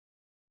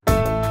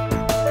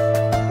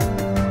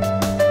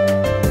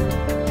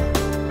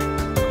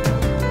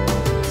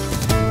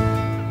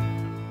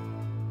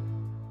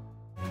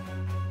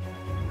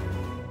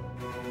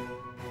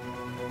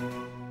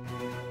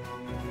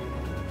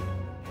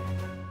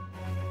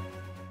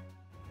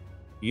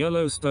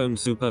Yellowstone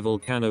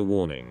supervolcano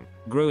warning.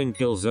 Growing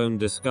kill zone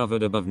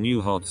discovered above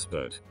new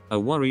hotspot. A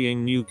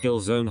worrying new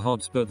kill zone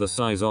hotspot the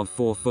size of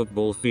 4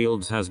 football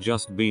fields has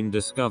just been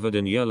discovered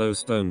in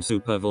Yellowstone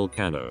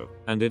supervolcano,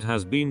 and it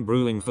has been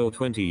brewing for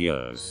 20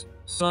 years.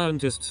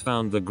 Scientists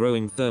found the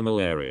growing thermal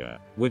area,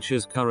 which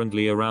is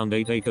currently around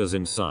 8 acres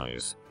in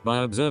size,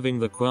 by observing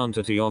the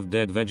quantity of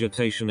dead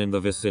vegetation in the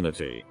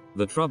vicinity.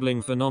 The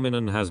troubling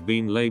phenomenon has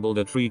been labeled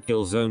a tree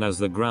kill zone as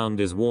the ground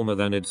is warmer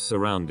than its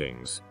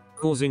surroundings,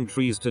 causing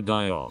trees to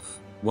die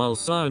off. While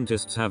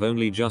scientists have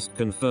only just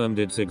confirmed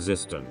its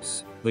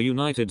existence, the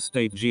United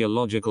States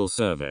Geological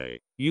Survey,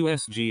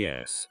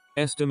 USGS,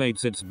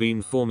 estimates it's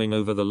been forming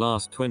over the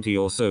last 20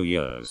 or so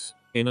years.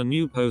 In a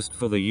new post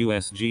for the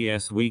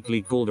USGS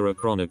Weekly Caldera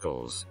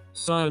Chronicles,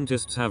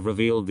 scientists have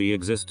revealed the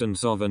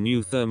existence of a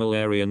new thermal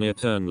area near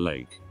Turn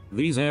Lake.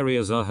 These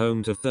areas are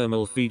home to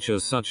thermal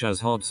features such as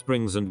hot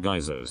springs and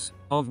geysers,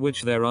 of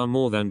which there are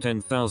more than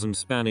 10,000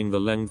 spanning the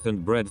length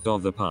and breadth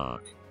of the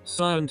park.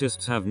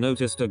 Scientists have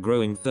noticed a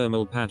growing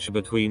thermal patch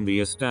between the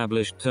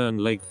established Turn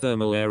Lake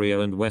thermal area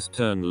and West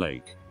Turn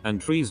Lake,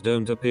 and trees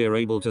don't appear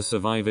able to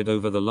survive it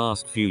over the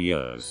last few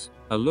years.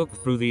 A look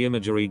through the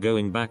imagery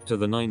going back to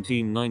the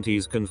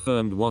 1990s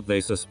confirmed what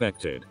they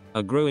suspected: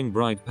 a growing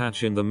bright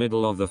patch in the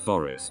middle of the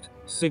forest,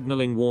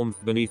 signaling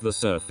warmth beneath the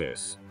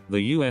surface.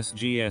 The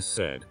USGS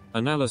said,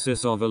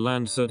 analysis of a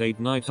Landsat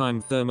 8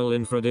 nighttime thermal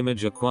infrared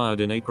image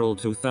acquired in April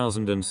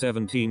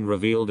 2017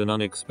 revealed an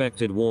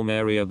unexpected warm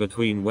area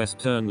between West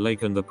Turn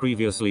Lake and the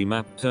previously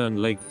mapped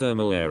Turn Lake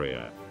thermal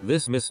area.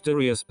 This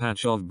mysterious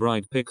patch of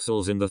bright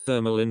pixels in the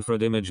thermal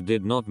infrared image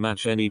did not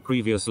match any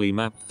previously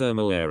mapped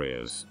thermal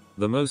areas.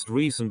 The most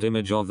recent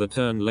image of the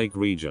Turn Lake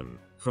region,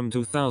 from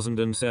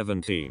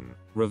 2017,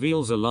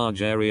 reveals a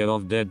large area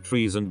of dead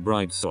trees and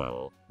bright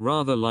soil,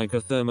 rather like a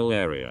thermal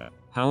area.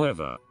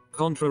 However,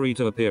 contrary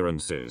to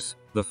appearances,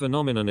 the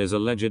phenomenon is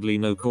allegedly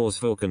no cause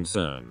for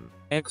concern.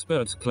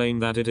 Experts claim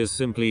that it is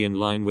simply in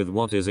line with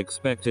what is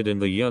expected in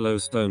the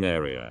Yellowstone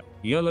area.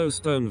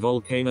 Yellowstone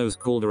Volcano's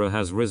caldera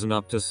has risen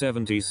up to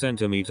 70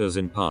 centimeters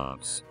in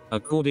parts,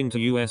 according to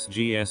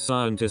USGS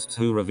scientists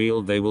who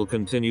revealed they will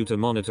continue to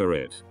monitor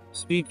it.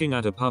 Speaking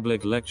at a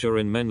public lecture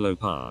in Menlo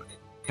Park,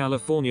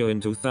 California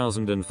in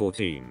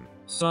 2014,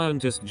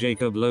 scientist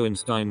Jacob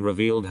Lowenstein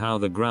revealed how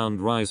the ground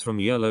rise from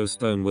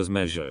Yellowstone was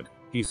measured.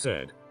 He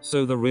said,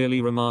 "So the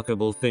really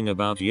remarkable thing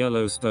about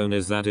Yellowstone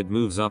is that it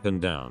moves up and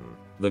down.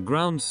 The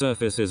ground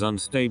surface is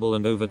unstable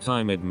and over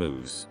time it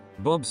moves."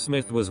 Bob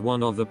Smith was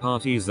one of the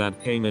parties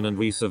that came in and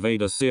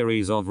resurveyed a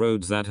series of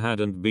roads that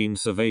hadn't been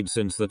surveyed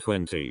since the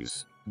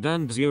 20s.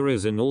 Dan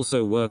Dzurizin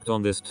also worked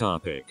on this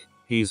topic.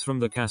 He's from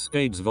the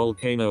Cascades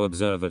Volcano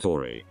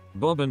Observatory.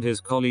 Bob and his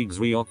colleagues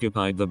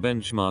reoccupied the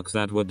benchmarks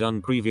that were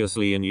done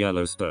previously in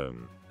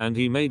Yellowstone, and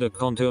he made a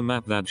contour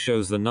map that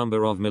shows the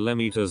number of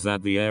millimeters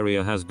that the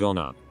area has gone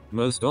up.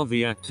 Most of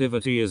the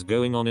activity is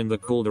going on in the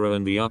caldera,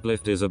 and the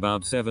uplift is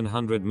about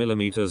 700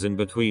 millimeters in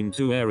between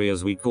two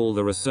areas we call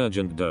the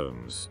resurgent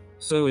domes.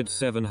 So it's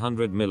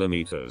 700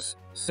 millimeters,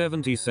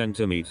 70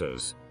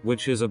 centimeters,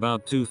 which is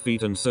about 2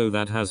 feet, and so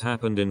that has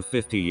happened in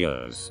 50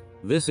 years.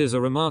 This is a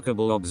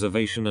remarkable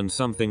observation and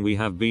something we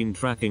have been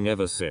tracking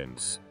ever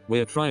since.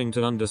 We're trying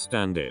to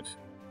understand it.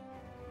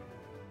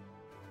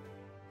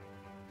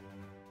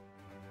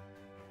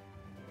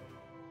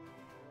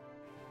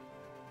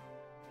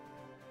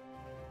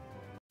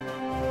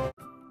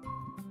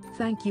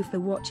 Thank you for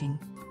watching.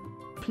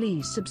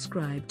 Please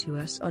subscribe to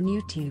us on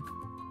YouTube.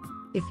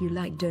 If you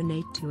like,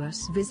 donate to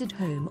us, visit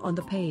home on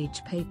the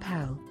page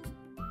PayPal.